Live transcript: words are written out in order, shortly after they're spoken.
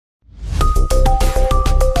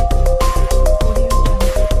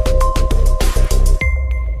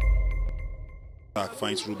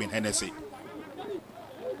finds Ruben Hennessy.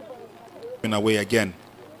 In away again.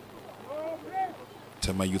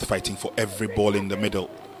 Tema Youth fighting for every ball in the middle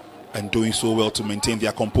and doing so well to maintain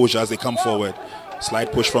their composure as they come forward.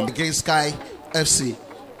 Slide push from against Sky FC.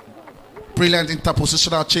 Brilliant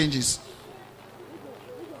interpositional changes.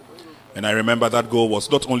 And I remember that goal was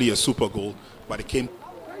not only a super goal, but it came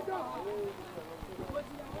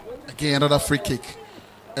again another free kick.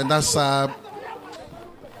 And that's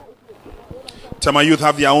Tema Youth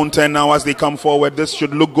have their own turn now as they come forward. This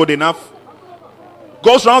should look good enough.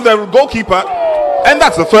 Goes round the goalkeeper, and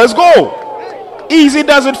that's the first goal. Easy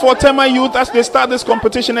does it for Tema Youth as they start this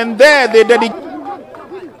competition, and there they dedicate.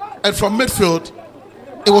 And from midfield,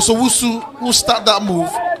 it was Owusu who started that move.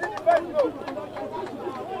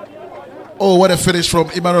 Oh, what a finish from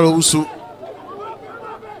Emmanuel Owusu.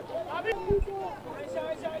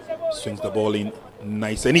 Swings the ball in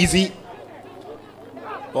nice and easy.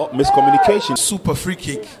 Oh, miscommunication. Super free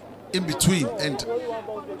kick in between, and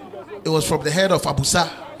it was from the head of Abusa.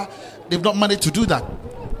 They've not managed to do that.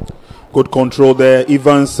 Good control there.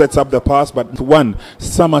 Evans sets up the pass, but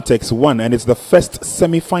Samatex won, and it's the first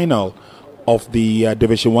semi-final of the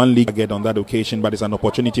Division 1 League again on that occasion, but it's an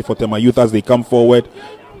opportunity for Tema Youth as they come forward.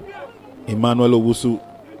 Emmanuel Owusu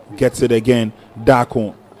gets it again.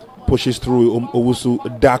 Dako pushes through. Owusu,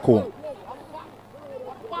 Dako.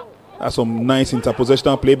 That's some nice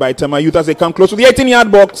interpositional play by Tema Youth as they come close to the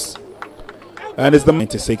 18-yard box. And it's the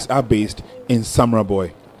 96 are based in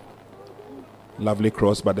Samraboy. Lovely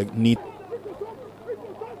cross, but the neat.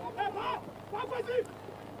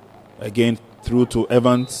 Again through to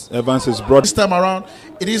Evans. Evans is brought. This time around,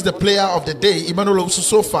 it is the player of the day, Emmanuel Owusu,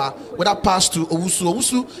 so far, with that pass to Owusu.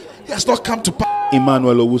 Owusu, he has not come to pass.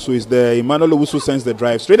 Emmanuel Owusu is there. Emmanuel Owusu sends the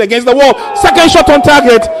drive straight against the wall. Second shot on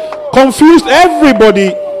target. Confused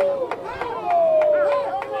everybody.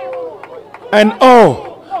 And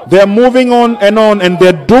they're moving on, and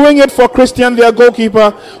they're doing it for Christian, their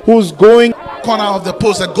goalkeeper, who's going. Corner of the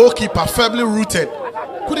post, the goalkeeper firmly rooted.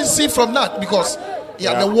 Couldn't see from that because he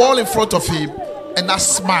had the wall in front of him, and that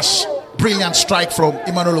smash. Brilliant strike from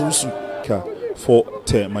Emmanuel Owusu. For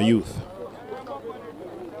Tema Youth.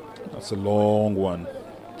 That's a long one.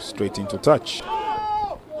 Straight into touch.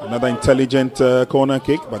 Another intelligent corner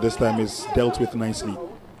kick, but this time is dealt with nicely.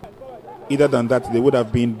 Either than that, they would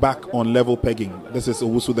have been back on level pegging. This is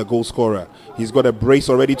Owusu, the goal scorer. He's got a brace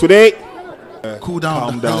already today. Cool down,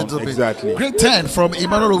 calm down. A little bit. Exactly. Great turn from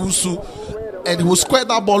Emmanuel Owusu, and he will square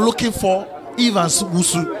that ball looking for Evans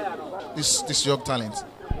Owusu, this young talent.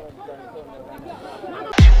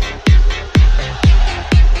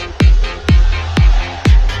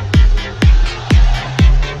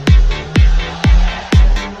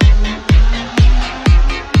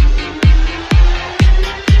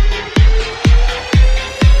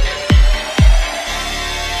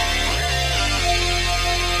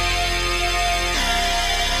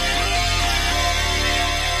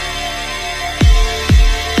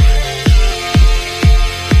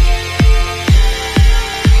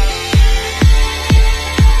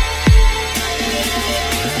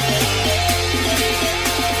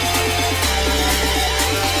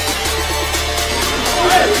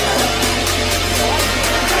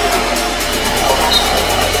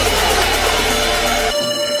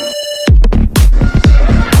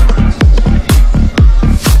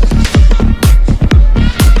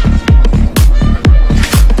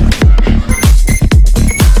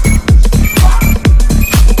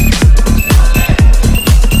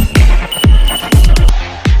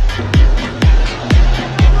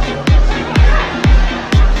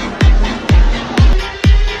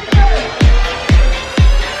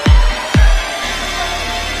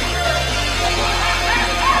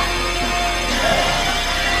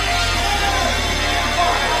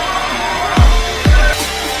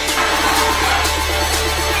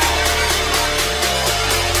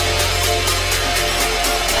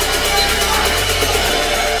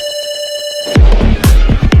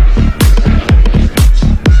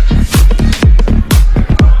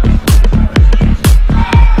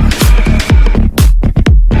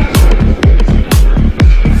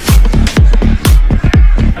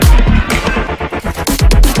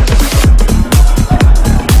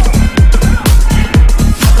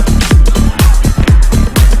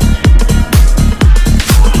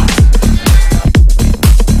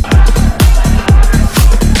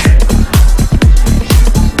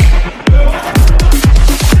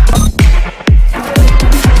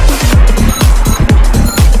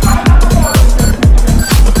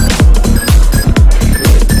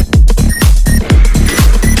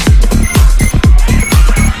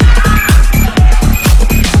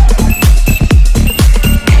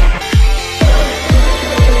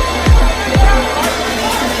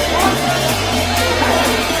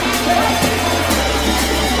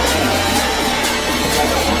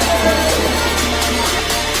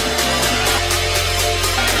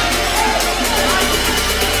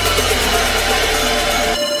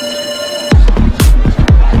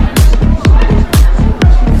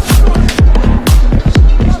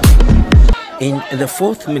 In the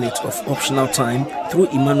 4th minute of optional time through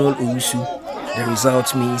Emmanuel Owusu, the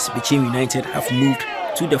result means Bechem United have moved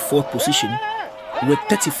to the 4th position with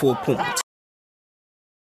 34 points.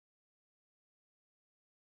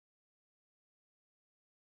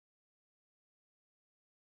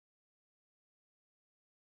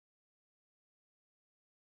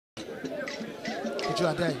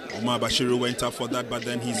 Omar Bashiru went up for that, but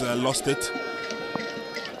then he's lost it.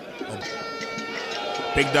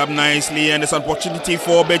 Picked up nicely, and it's an opportunity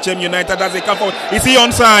for Bechem United as they come forward. Is he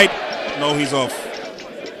onside? No, he's off.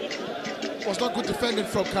 It was not good defending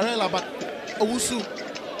from Karela, but Owusu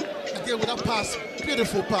again with that pass,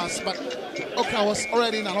 beautiful pass, but Okra was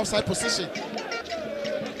already in an offside position.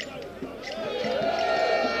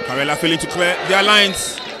 Karela failing to clear their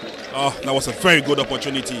lines. Oh, that was a very good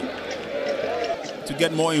opportunity to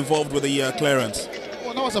get more involved with the clearance.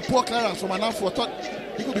 Well, that was a poor clearance from Anafu. I thought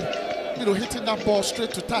he could be, hitting that ball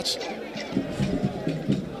straight to touch.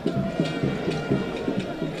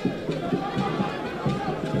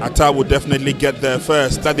 Atta would definitely get there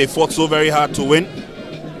first. That they fought so very hard to win,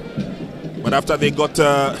 but after they got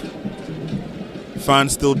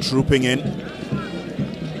fans still trooping in,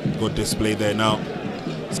 good display there now.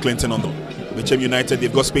 It's Clinton on the Bechem United.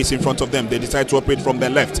 They've got space in front of them. They decide to operate from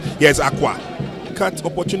their left. Here's Aqua. Cut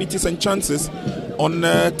opportunities and chances on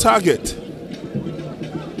target.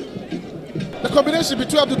 The combination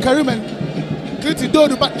between Abdul Karim and Clinton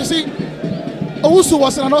Dodu, but you see, Owusu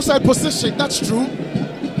was in an offside position, that's true.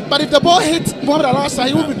 But if the ball hit Mohamed Al-Assa,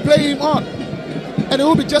 he will be playing him on. And it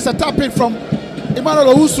will be just a tap-in from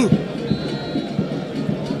Emmanuel Owusu.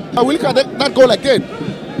 I will look at that goal again.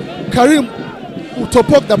 Karim will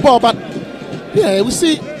top up the ball, but yeah, we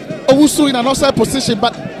see Owusu in an offside position,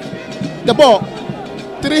 but the ball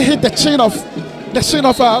didn't hit the chin of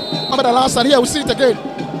Mohamed Al-Assa. Here we see it again.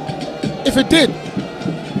 If it did,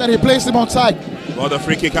 then he placed him onside. Well, the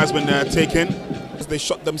free kick has been taken. They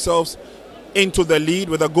shot themselves into the lead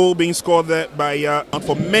with a goal being scored there by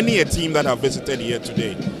for many a team that have visited here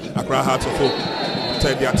today. Accra Hearts of Oak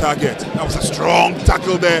wanted their target. That was a strong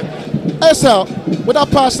tackle there. SL with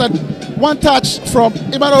that pass and one touch from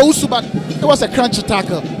Emmanuel Owusu, but it was a crunchy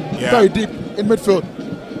tackle. Yeah. Very deep in midfield.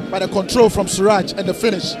 By the control from Suraj and the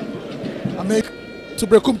finish. I make to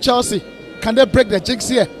Brekum Chelsea. Can they break the jinx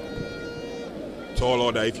here? Tall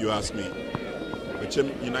order, if you ask me.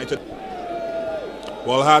 Bechem United.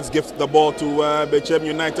 Well, Hearts gives the ball to Bechem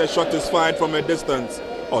United. Shot is fired from a distance.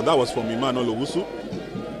 Oh, that was from Emmanuel Owusu.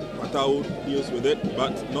 Patao deals with it,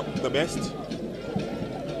 but not the best.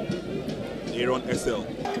 Aaron SL.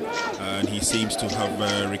 And he seems to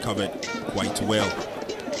have recovered quite well.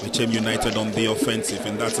 Bechem United on the offensive,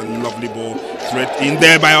 and that's a lovely ball thread in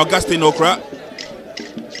there by Augustine Okra.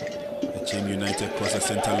 Bechem United cross the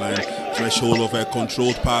center line, threshold of a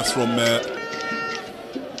controlled pass from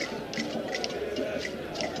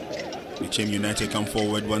Bechem United come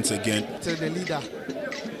forward once again. To the leader,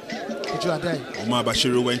 Omar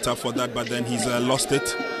Bashiru went up for that, but then he's lost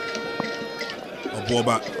it.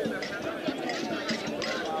 Oboba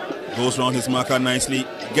goes round his marker nicely,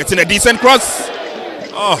 getting a decent cross.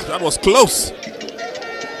 Oh, that was close.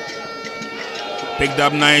 Picked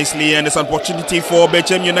up nicely, and it's an opportunity for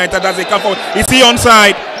Bechem United as they come forward. Is he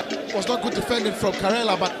onside? It was not good defending from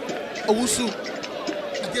Karela, but Owusu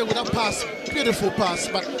again with that pass, beautiful pass,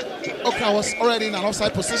 but Okra was already in an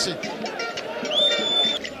offside position.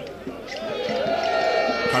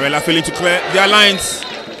 Karela failing to clear their lines.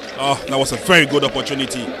 Oh, that was a very good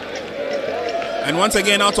opportunity. And once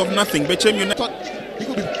again, out of nothing, Bechem United. He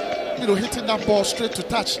could be, hitting that ball straight to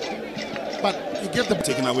touch, but he gave them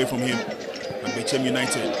taken away from him. And Bechem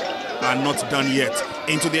United are not done yet.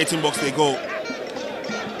 Into the 18 box they go.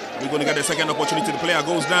 We're going to get the second opportunity. The player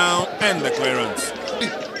goes down, and the clearance.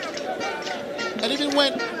 And even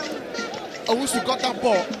when Owusu got that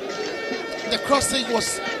ball, the crossing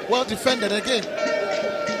was well defended again.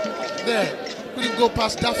 There, couldn't go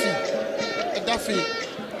past Duffy. And Duffy.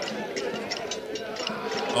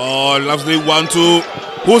 Oh, lovely 1-2.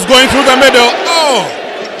 Who's going through the middle?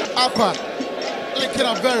 Oh! Aqua linking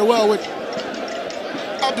up very well with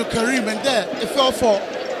Abdul Karim, and there it fell for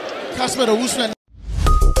Casper Owusu.